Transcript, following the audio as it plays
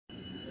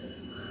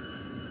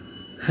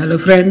Hello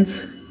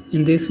friends,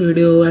 in this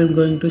video I am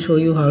going to show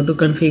you how to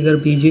configure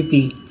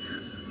BGP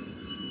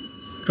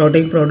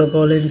routing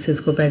protocol in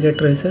Cisco Packet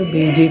Tracer.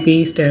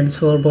 BGP stands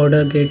for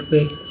Border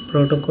Gateway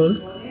Protocol.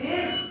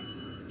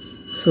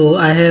 So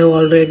I have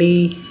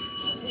already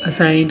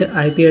assigned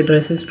IP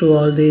addresses to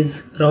all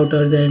these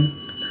routers and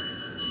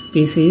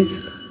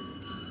PCs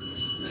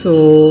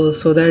so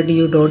that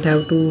you don't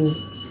have to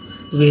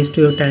waste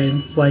your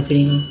time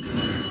watching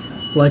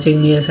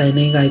me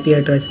assigning IP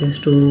addresses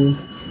to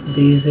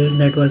these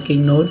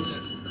networking nodes.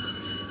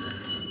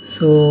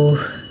 So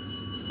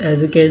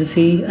as you can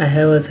see, I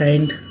have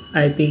assigned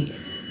IP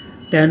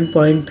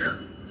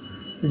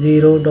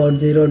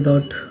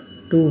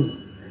 10.0.0.2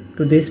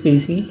 to this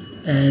PC,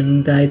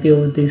 and the IP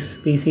of this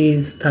PC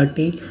is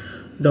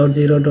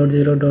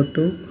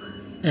 30.0.0.2,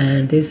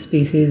 and this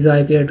PC's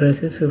IP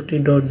address is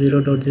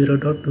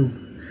 50.0.0.2,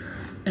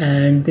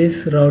 and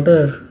this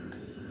router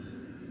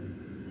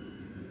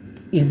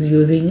is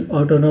using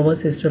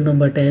autonomous system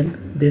number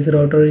 10, this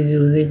router is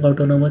using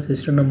autonomous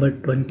system number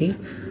 20,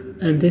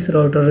 and this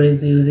router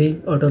is using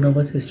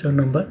autonomous system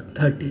number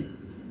 30.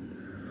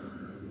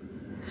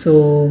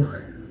 So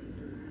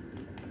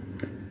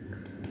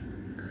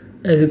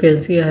as you can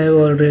see, I have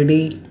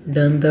already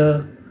done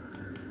the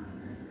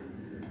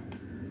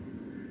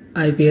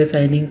IP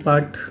assigning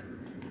part.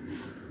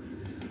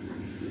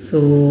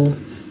 So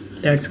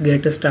let's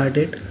get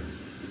started.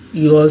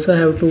 You also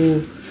have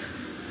to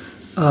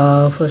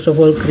first of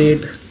all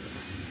create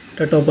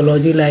the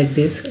topology like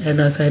this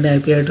and assign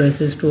IP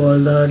addresses to all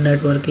the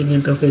networking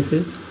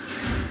interfaces,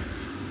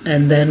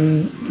 and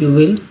then you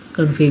will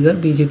configure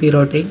BGP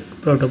routing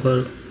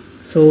protocol.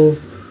 So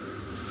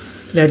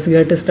let's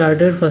get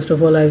started. First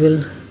of all, I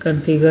will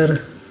configure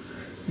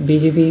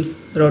BGP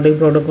routing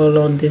protocol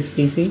on this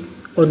PC,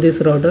 on this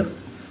router.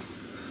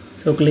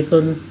 So click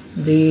on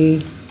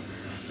the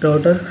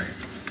router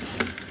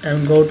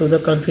and go to the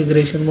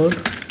configuration mode.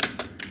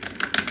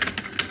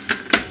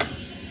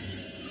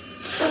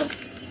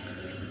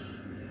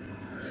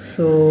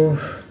 So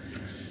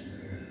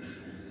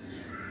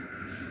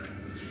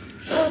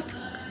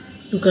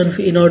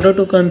in order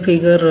to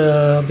configure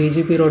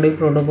BGP routing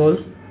protocol,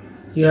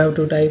 you have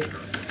to type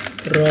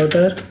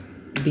router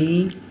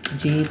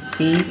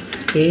BGP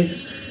space,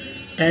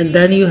 and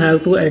then you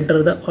have to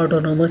enter the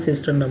autonomous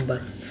system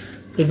number.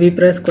 If we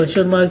press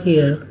question mark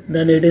here,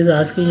 then it is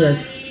asking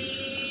us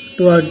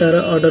to enter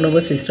an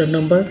autonomous system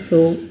number.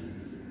 So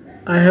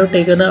I have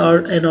taken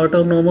an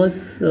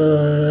autonomous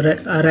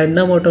a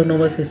random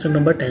autonomous system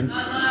number 10,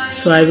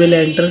 so I will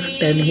enter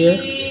 10 here.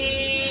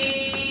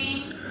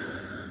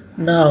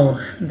 Now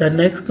the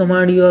next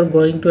command you are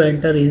going to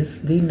enter is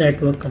the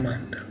network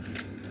command.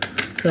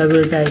 So I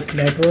will type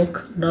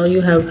network. Now you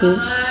have to,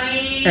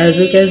 as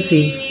you can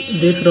see,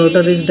 this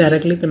router is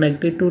directly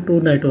connected to two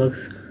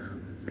networks.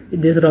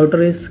 This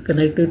router is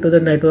connected to the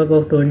network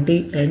of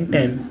 20 and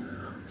 10.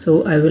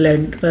 So I will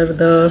enter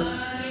the,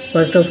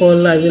 first of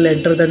all I will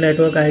enter the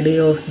network ID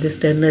of this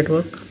 10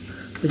 network,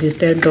 which is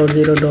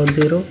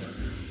 10.0.0,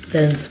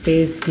 then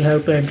space, you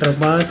have to enter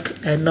mask,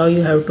 and now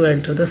you have to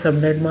enter the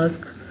subnet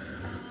mask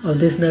of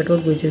this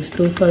network, which is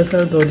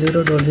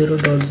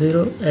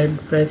 255.0.0.0, and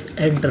press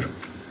enter.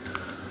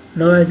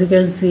 Now as you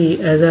can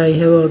see, as I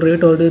have already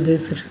told you,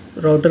 this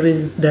router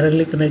is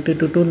directly connected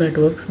to two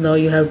networks. Now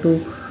you have to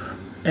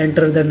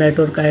enter the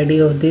network ID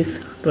of this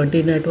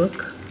 20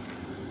 network,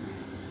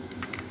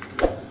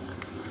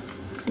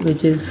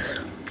 which is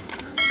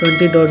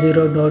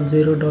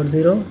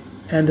 20.0.0.0,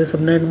 and the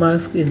subnet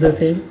mask is the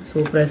same,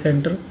 so press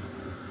enter.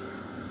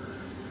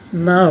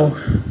 Now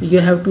you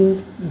have to,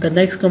 the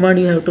next command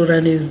you have to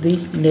run is the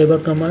neighbor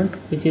command,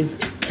 which is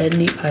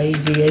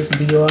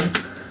NEIGHBOR.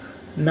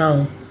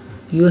 now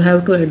you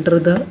have to enter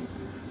the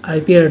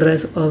IP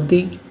address of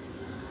the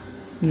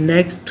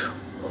next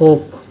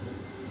hop.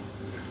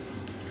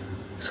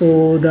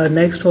 So the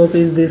next hop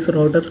is this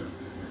router,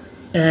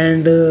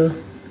 and the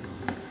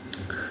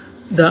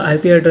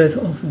IP address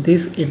of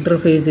this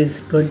interface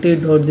is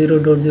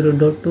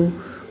 20.0.0.2.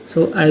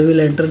 so I will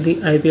enter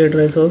the IP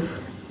address of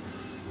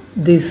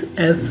this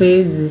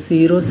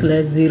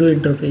FA0/0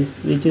 interface,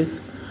 which is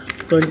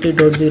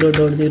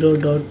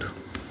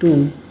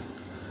 20.0.0.2,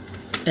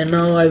 and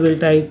now I will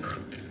type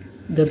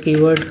the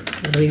keyword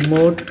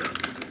remote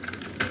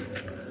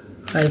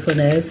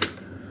 -s.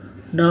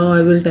 Now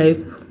I will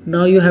type,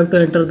 now you have to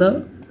enter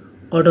the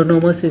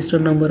autonomous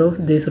system number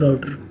of this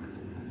router,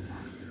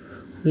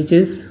 which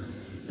is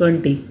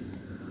 20.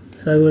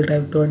 So I will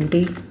type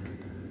 20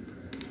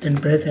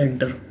 and press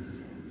enter.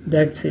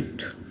 That's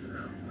it.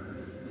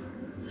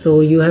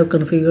 So you have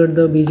configured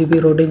the BGP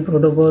routing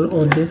protocol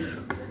on this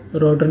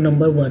router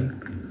number 1.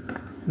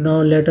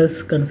 Now let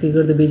us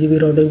configure the BGP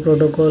routing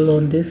protocol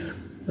on this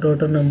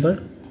router number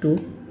 2.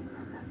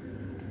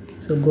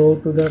 So go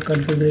to the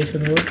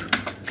configuration mode.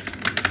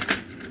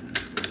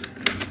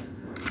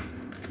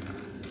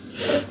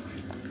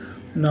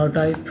 Now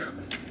type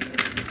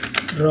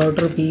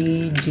router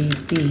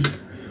BGP.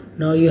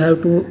 Now you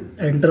have to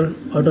enter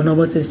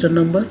autonomous system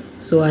number.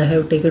 So I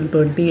have taken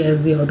 20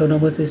 as the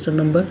autonomous system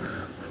number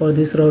for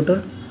this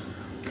router.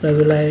 So I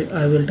will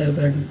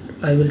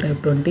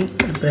type 20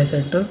 and press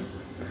enter.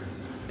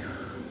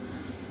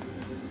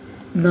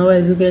 Now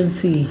as you can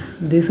see,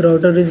 this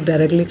router is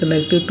directly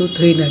connected to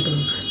 3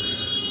 networks.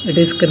 It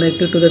is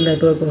connected to the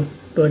network of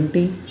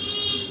 20,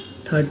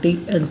 30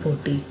 and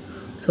 40.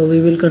 So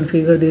we will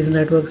configure these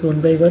networks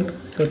one by one.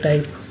 So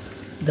type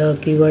the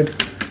keyword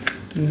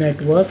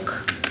network,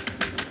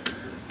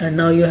 and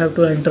now you have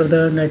to enter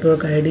the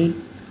network ID.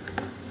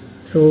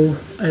 So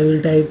I will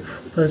type,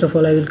 first of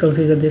all I will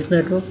configure this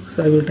network.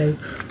 So I will type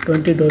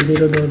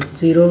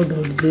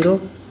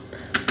 20.0.0.0,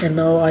 and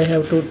now I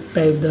have to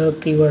type the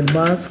keyword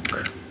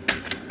mask.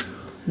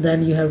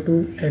 Then you have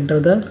to enter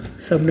the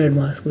subnet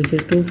mask, which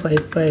is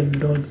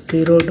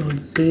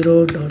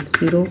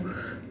 255.0.0.0.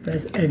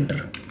 Press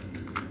enter.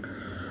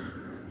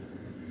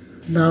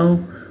 Now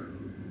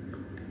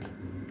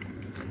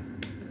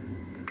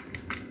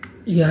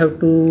you have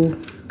to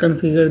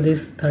configure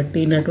this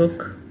 30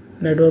 network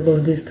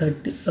of this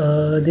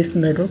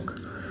network.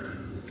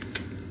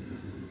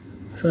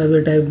 So I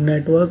will type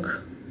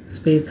network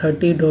space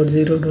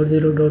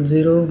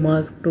 30.0.0.0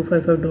 mask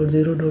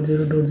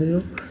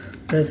 255.0.0.0.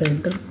 Press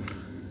enter,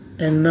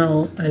 and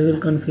now I will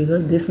configure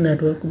this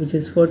network, which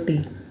is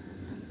 40.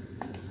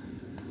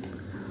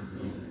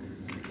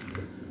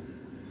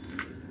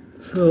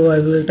 So I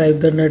will type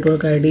the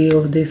network ID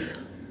of this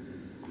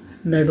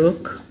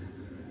network,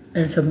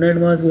 and subnet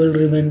mask will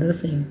remain the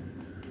same.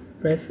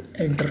 Press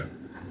enter.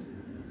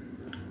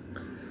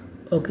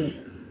 Okay,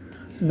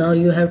 now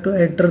you have to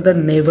enter the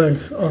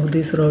neighbors of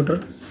this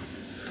router.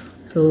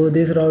 So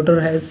this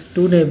router has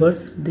 2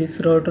 neighbors, this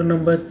router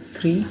number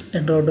 3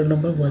 and router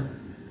number 1.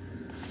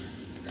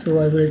 So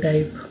I will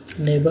type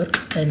neighbor,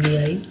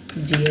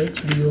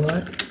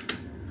 NEIGHBOR.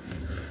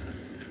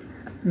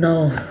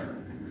 Now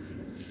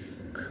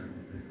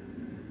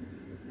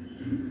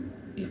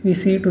if we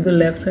see to the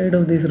left side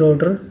of this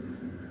router,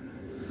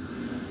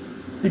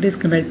 it is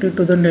connected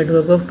to the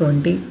network of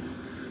 20,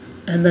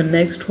 and the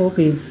next hop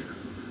is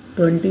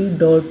 20 and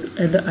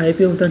the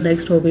IP of the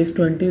next hop is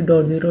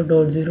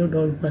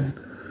 20.0.0.1.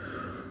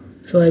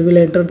 So I will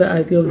enter the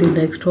IP of the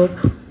next hop,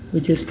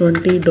 which is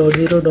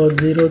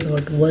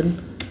 20.0.0.1,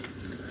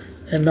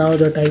 and now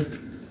the type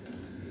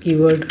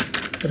keyword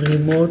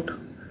remote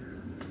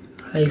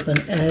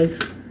 -s,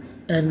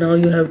 and now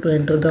you have to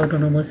enter the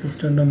autonomous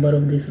system number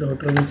of this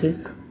router, which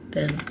is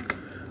 10.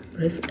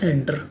 Press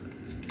enter.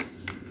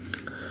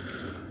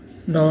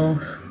 Now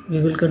we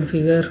will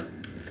configure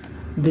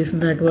this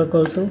network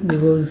also,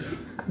 because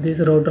this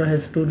router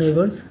has 2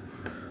 neighbors.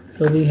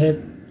 So we have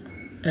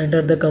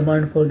entered the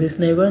command for this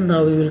neighbor.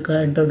 Now we will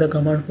enter the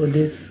command for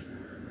this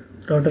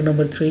router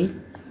number 3.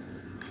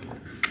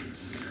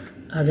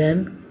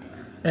 Again,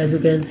 as you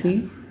can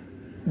see,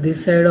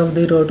 this side of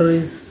the router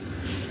is,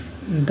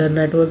 the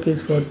network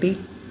is 40,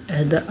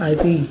 and the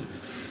IP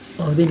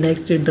of the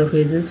next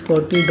interface is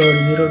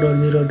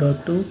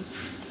 40.0.0.2.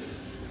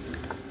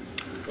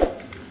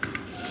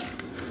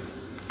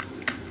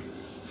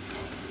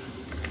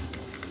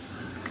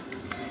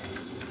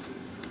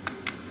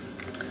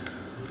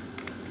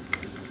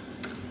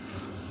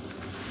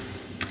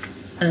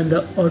 and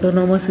the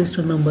autonomous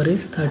system number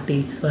is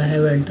 30. So I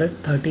have entered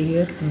 30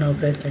 here. Now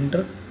press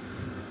enter.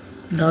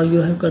 Now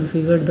you have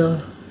configured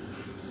the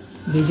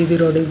BGP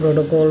routing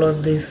protocol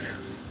on the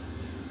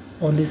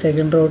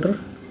second router.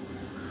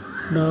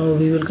 Now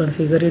we will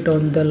configure it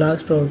on the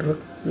last router,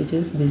 which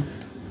is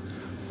this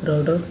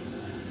router.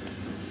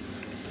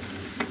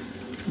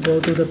 Go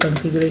to the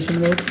configuration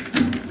mode.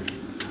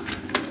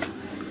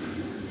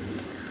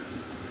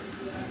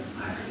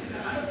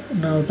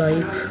 Now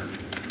type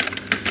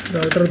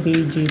router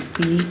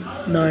BGP.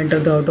 Now enter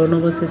the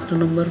autonomous system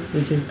number,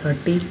 which is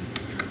 30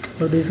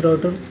 for this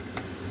router.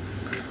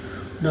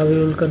 Now we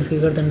will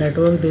configure the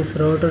network. This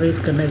router is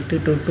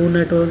connected to 2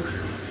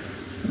 networks,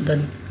 the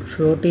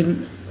 40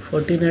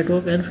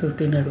 network and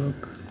 50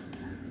 network.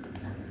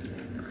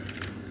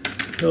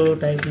 So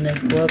type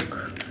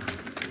network.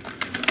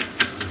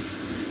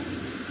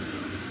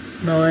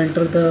 Now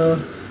enter the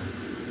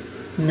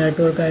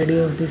network ID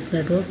of this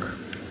network,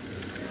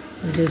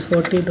 which is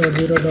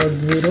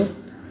 40.0.0.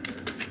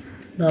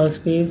 Now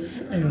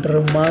space,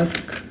 enter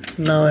mask.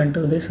 Now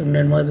enter the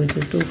subnet mask, which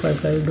is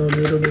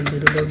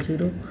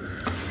 255.0.0.0.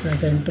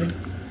 Press enter.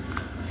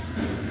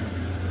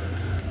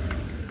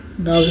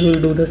 Now we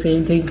will do the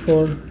same thing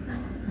for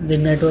the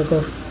network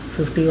of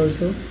 50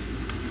 also.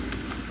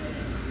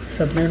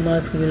 Subnet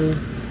mask will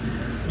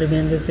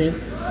remain the same.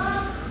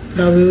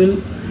 Now we will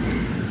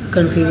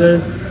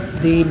configure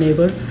the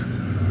neighbors.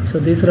 So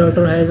this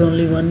router has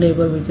only one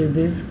neighbor, which is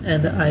this,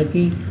 and the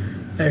IP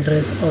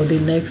address of the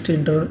next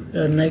hop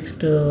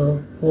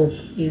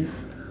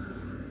is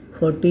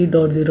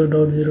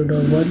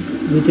 40.0.0.1,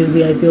 which is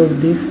the IP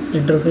of this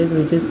interface,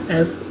 which is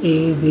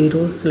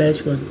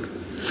FA0/1.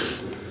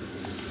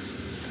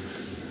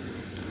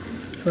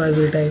 So I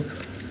will type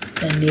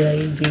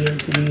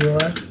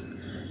NEIGHBOR,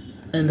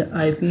 and the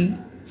IP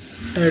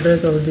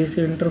address of this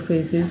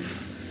interface is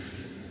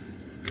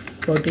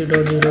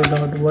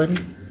 40.0.1,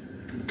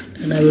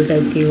 and I will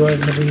type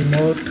keyword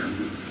remote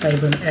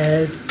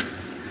 -s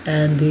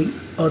and the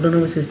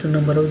autonomous system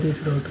number of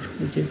this router,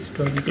 which is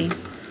 20.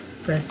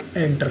 Press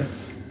enter,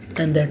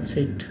 and that's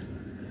it.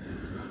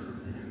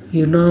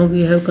 Now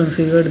we have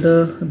configured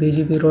the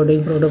BGP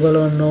routing protocol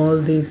on all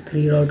these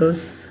 3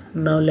 routers.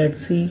 Now let's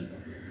see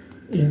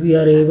if we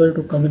are able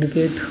to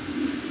communicate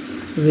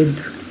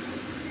with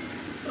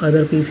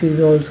other PCs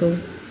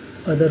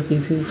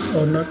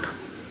or not.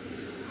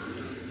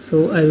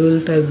 So I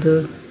will type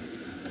the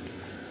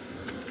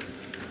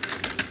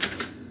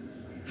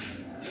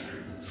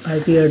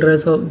IP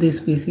address of this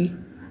PC,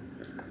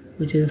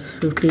 which is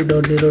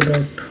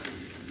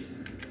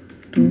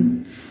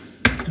 50.0.2,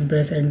 and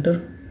press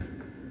enter.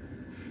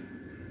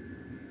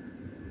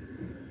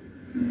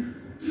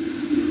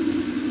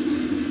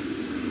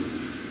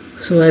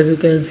 So as you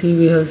can see,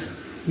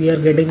 we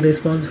are getting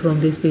response from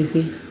this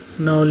PC.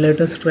 Now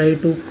let us try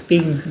to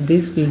ping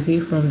this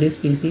PC from this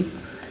PC.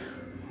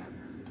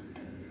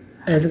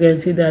 As you can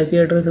see, the IP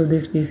address of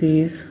this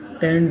PC is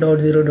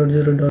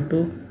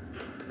 10.0.0.2.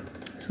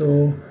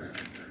 so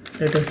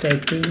let us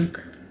type ping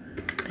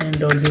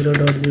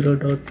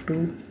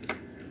 10.0.0.2,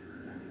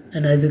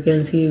 and as you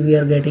can see, we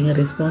are getting a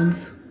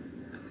response.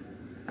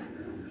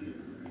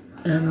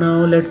 And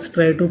now let's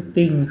try to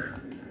ping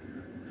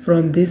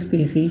from this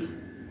PC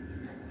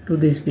to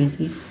this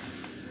PC.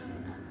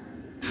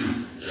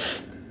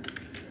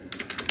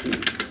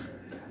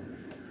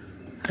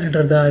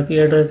 Enter the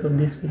IP address of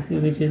this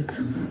PC, which is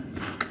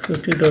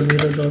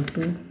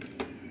 50.0.2,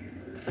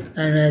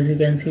 and as you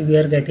can see, we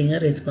are getting a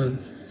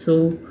response.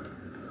 So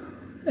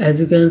as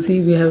you can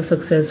see, we have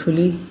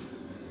successfully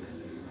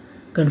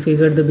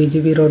configured the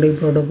BGP routing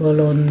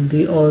protocol on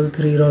all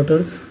 3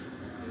 routers,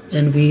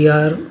 and we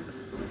are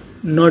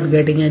not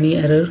getting any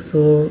error.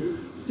 So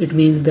it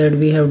means that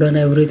we have done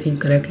everything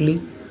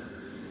correctly.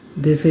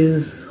 This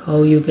is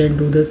how you can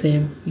do the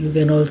same. You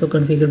can also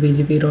configure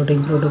BGP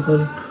routing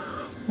protocol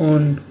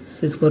on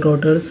Cisco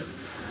routers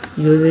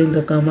using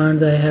the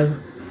commands I have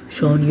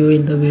shown you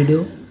in the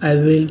video. I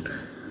will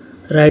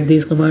write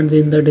these commands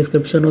in the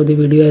description of the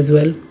video as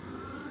well.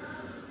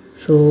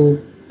 So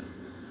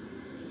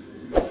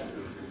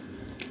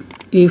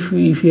if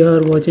you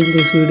are watching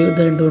this video,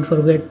 then don't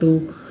forget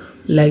to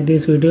like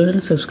this video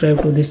and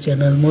subscribe to this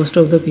channel. Most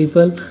of the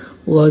people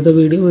watch the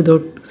video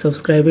without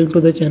subscribing to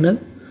the channel,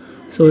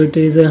 so it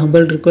is a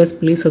humble request,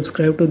 please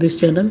subscribe to this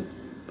channel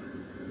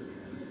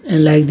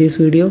and like this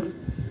video.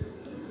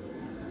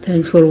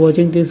 Thanks for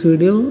watching this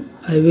video.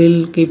 I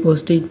will keep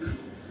posting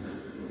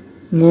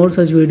more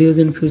such videos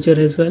in future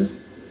as well.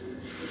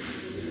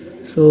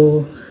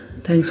 So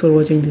thanks for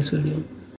watching this video.